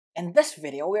In this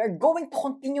video, we are going to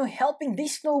continue helping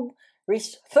this noob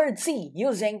reach 3rd C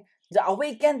using the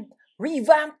awakened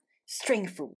Revamp string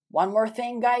fruit. One more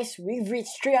thing guys, we've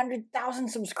reached 300,000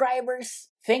 subscribers.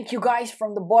 Thank you guys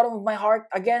from the bottom of my heart.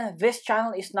 Again, this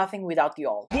channel is nothing without you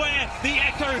all. Where the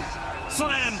echo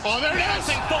slam. Oh, there it is.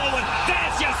 Forward.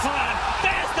 There's your slam.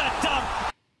 There's the dunk.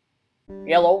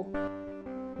 Hello,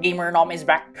 GamerNom is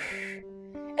back.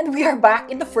 And we are back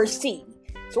in the 1st C.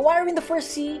 So why are we in the 1st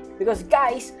C? Because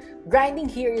guys, grinding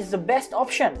here is the best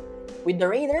option. With the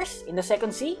raiders in the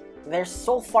 2nd C, they're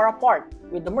so far apart.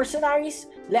 With the mercenaries,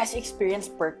 less experience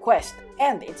per quest.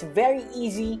 And it's very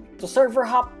easy to server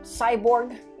hop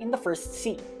Cyborg in the 1st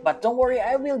C. But don't worry,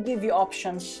 I will give you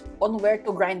options on where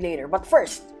to grind later. But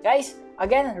first, guys,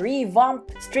 again,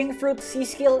 Revamp string fruit C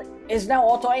skill is now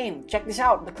auto aim. Check this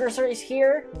out. The cursor is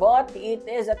here, but it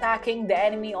is attacking the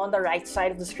enemy on the right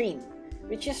side of the screen,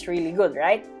 which is really good,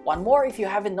 right? One more if you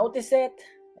haven't noticed it.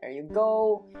 There you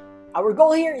go. Our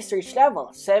goal here is to reach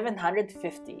level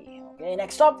 750. Okay,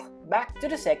 next up, back to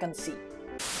the 2nd C.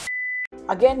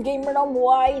 Again, GamerNom,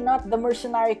 why not the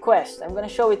mercenary quest? I'm gonna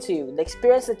show it to you. The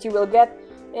experience that you will get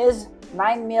is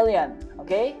 9 million,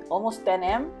 okay? Almost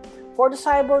 10M. For the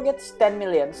cyborg, it's 10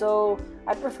 million. So,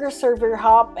 I prefer server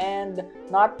hop and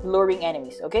not luring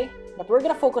enemies, okay? But we're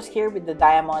gonna focus here with the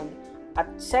diamond.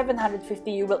 At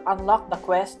 750, you will unlock the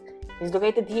quest. It's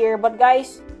located here, but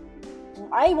guys,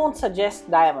 I won't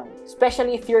suggest diamond,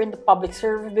 especially if you're in the public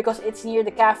server because it's near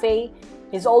the cafe.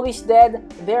 He's always dead.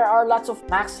 There are lots of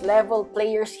max level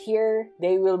players here.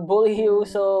 They will bully you,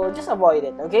 so just avoid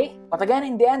it, okay? But again,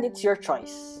 in the end, it's your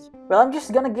choice. Well, I'm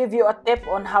just gonna give you a tip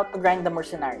on how to grind the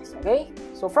mercenaries, okay?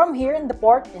 So from here in the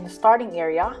port, in the starting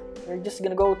area, you're just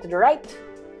gonna go to the right.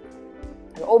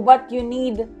 Oh, but you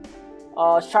need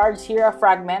shards here,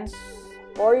 fragments,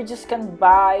 or you just can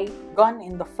buy gun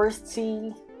in the 1st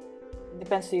C.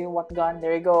 Depends to you what gun.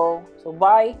 There you go. So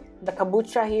buy the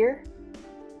kabucha here,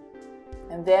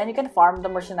 and then you can farm the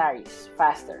mercenaries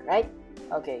faster, right?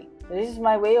 Okay, so this is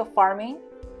my way of farming.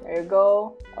 There you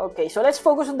go. Okay, so let's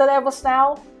focus on the levels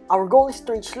now. Our goal is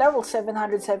to reach level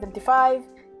 775,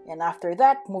 and after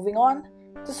that, moving on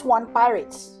to Swan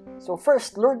Pirates. So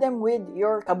first, lure them with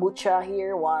your kabucha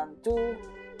here. 1, 2,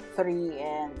 3,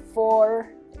 and 4.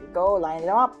 There you go. Line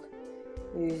them up.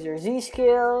 Use your Z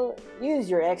skill, use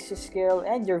your X skill,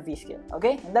 and your V skill.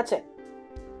 Okay, and that's it.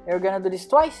 You're gonna do this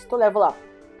twice to level up.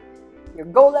 Your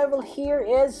goal level here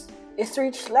is to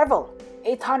reach level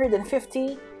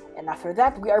 850, and after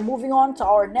that, we are moving on to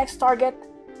our next target,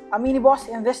 a mini boss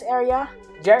in this area,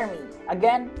 Jeremy.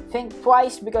 Again, think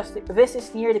twice because this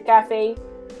is near the cafe.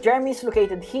 Jeremy is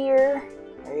located here.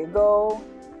 There you go.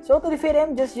 So to defeat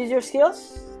him, just use your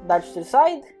skills, dodge to the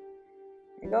side.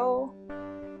 There you go.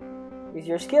 Use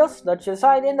your skills, dodge to the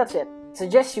side, and that's it.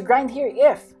 Suggest you grind here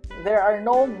if there are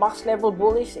no max level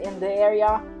bullies in the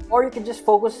area, or you can just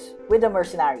focus with the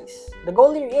mercenaries. The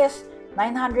goal here is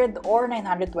 900 or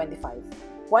 925.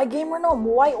 Why GamerNom?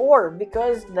 Why or?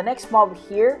 Because the next mob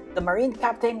here, the Marine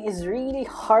Captain, is really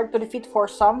hard to defeat for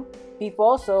some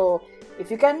people. So if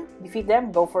you can defeat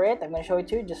them, go for it. I'm gonna show it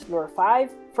to you. Just lure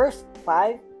 5. First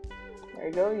 5. There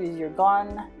you go. Use your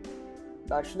gun.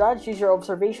 Dodge, dodge. Use your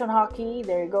observation hockey.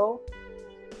 There you go.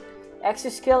 X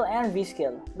skill and V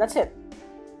skill. That's it.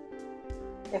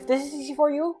 If this is easy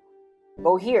for you,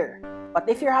 go here. But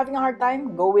if you're having a hard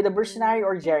time, go with the mercenary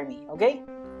or Jeremy, okay?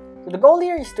 So the goal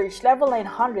here is to reach level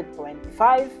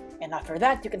 925, and after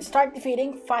that, you can start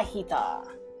defeating Fajita.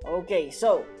 Okay,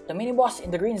 so the mini boss in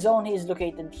the green zone is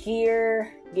located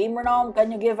here. GamerNom,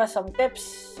 can you give us some tips?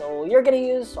 So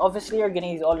obviously you're gonna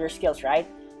use all your skills, right?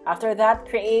 After that,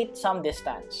 create some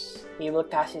distance. He will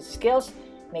cast his skills.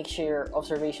 Make sure your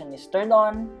observation is turned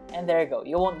on, and there you go.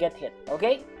 You won't get hit,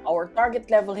 okay? Our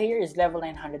target level here is level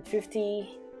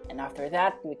 950, and after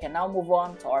that, we can now move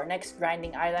on to our next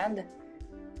grinding island,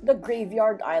 the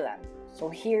Graveyard Island. So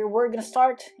here, we're gonna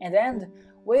start and end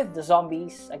with the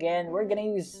zombies. Again, we're gonna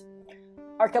use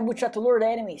our kabucha to lure the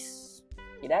enemies.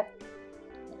 See that?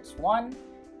 There's 1,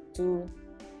 2,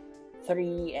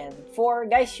 3, and 4.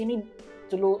 Guys, you need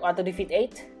to defeat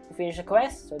 8. To finish the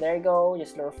quest. So there you go,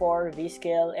 just lure 4, V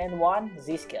skill, and 1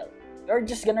 Z skill. You're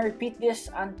just gonna repeat this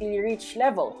until you reach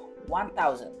level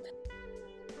 1000.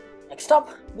 Next up,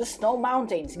 the Snow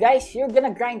Mountains. Guys, you're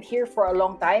gonna grind here for a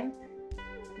long time.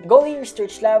 The goal here is to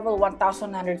reach level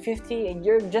 1150, and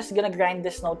you're just gonna grind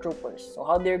the Snow Troopers. So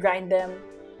how do you grind them?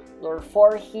 Lure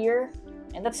 4 here,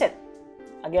 and that's it.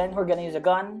 Again, we're gonna use a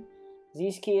gun,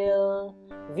 Z skill,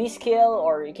 V skill,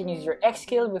 or you can use your X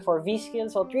skill before V skill.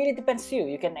 So it really depends to you.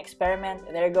 You can experiment.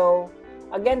 There you go.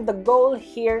 Again, the goal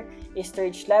here is to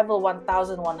reach level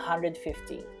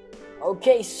 1150.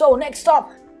 Okay, so next up,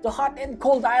 the hot and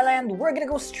cold island. We're gonna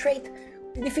go straight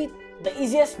to defeat the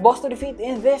easiest boss to defeat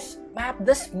in this map,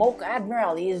 the Smoke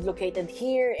Admiral. He is located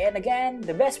here, and again,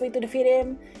 the best way to defeat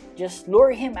him, just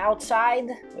lure him outside.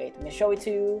 Wait, let me show it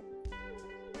to you.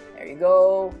 There you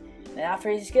go. And after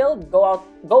his skill,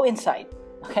 go inside.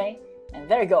 Okay, and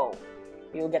there you go.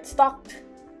 You'll get stuck,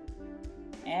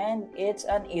 and it's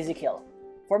an easy kill.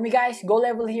 For me guys, goal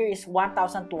level here is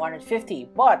 1250,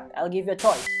 but I'll give you a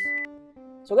choice.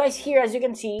 So guys, here as you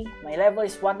can see, my level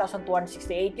is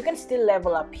 1268. You can still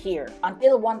level up here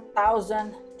until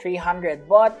 1300,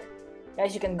 but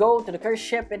guys, you can go to the cursed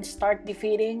ship and start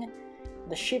defeating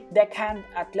the ship deckhand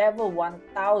at level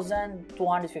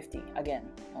 1250 again.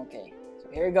 Okay, so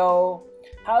here you go.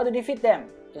 How to defeat them?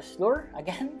 Just lure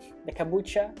again the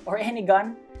kabucha or any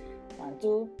gun. 1,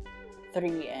 2,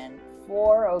 3, and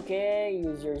 4. Okay,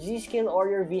 use your Z skill or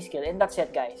your V skill, and that's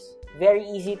it guys. Very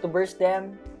easy to burst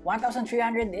them.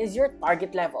 1300 is your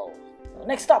target level. So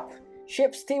next up,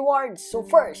 ship stewards. So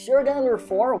first, you're gonna lure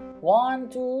 4. 1,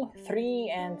 2, 3,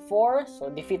 and 4.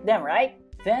 So defeat them, right?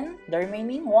 Then the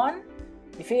remaining 1,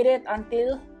 defeat it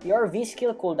until your V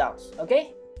skill cooldowns.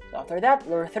 Okay? So after that,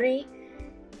 lure 3,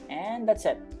 and that's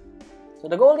it. So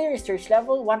the goal here is to reach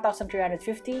level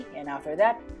 1350, and after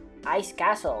that, Ice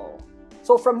Castle.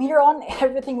 So from here on,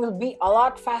 everything will be a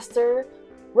lot faster.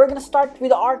 We're gonna start with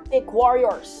the Arctic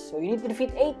Warriors. So you need to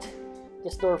defeat 8.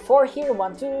 Just lure 4 here.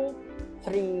 1, 2,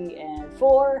 3, and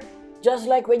 4. Just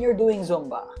like when you're doing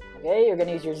Zumba. Okay, you're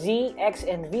gonna use your Z, X,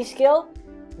 and V skill.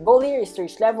 Goal here is to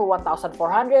reach level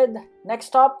 1400.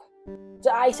 Next up,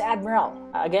 the Ice Admiral.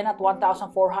 Again at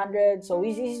 1400. So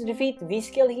easy to defeat. V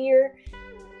skill here.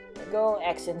 There you go.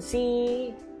 X and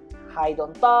C. Hide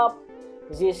on top.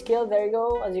 Z skill. There you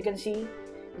go. As you can see.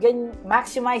 You can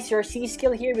maximize your C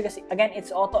skill here because again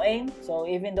it's auto aim, so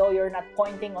even though you're not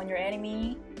pointing on your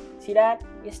enemy, see that?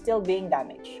 It's still being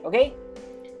damaged. Okay?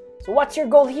 So what's your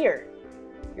goal here?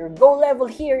 Your goal level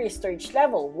here is to reach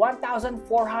level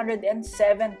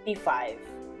 1475.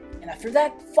 And after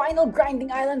that, final grinding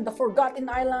island, the Forgotten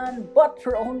Island, but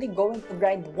we're only going to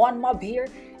grind one mob here,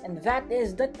 and that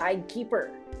is the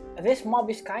Tidekeeper. This mob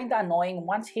is kinda annoying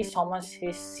once he summons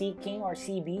his Sea King or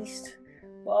Sea Beast.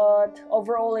 But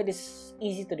overall, it is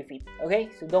easy to defeat. Okay,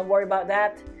 so don't worry about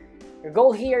that. Your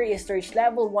goal here is to reach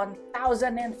level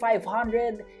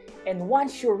 1500, and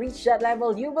once you reach that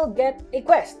level, you will get a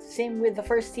quest. Same with the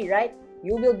first T, right?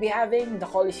 You will be having the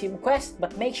Coliseum quest,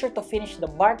 but make sure to finish the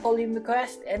Bartholomew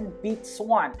quest and beat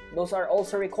Swan. Those are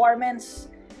also requirements.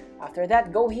 After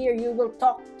that, go here. You will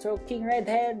talk to King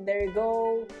Redhead. There you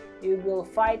go. You will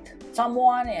fight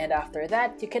someone, and after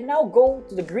that, you can now go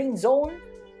to the green zone.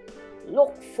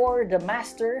 Look for the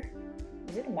master.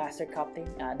 Is it a master captain?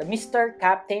 The Mr.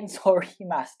 Captain, sorry,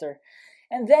 master.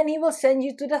 And then he will send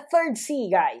you to the third sea,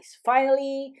 guys.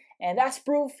 Finally, and as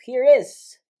proof, here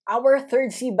is our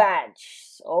third sea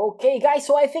badge. Okay, guys,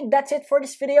 so I think that's it for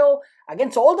this video.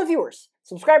 Again, to all the viewers,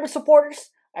 subscribers,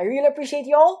 supporters, I really appreciate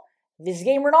you all. This is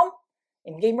GamerNom,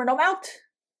 and GamerNom out.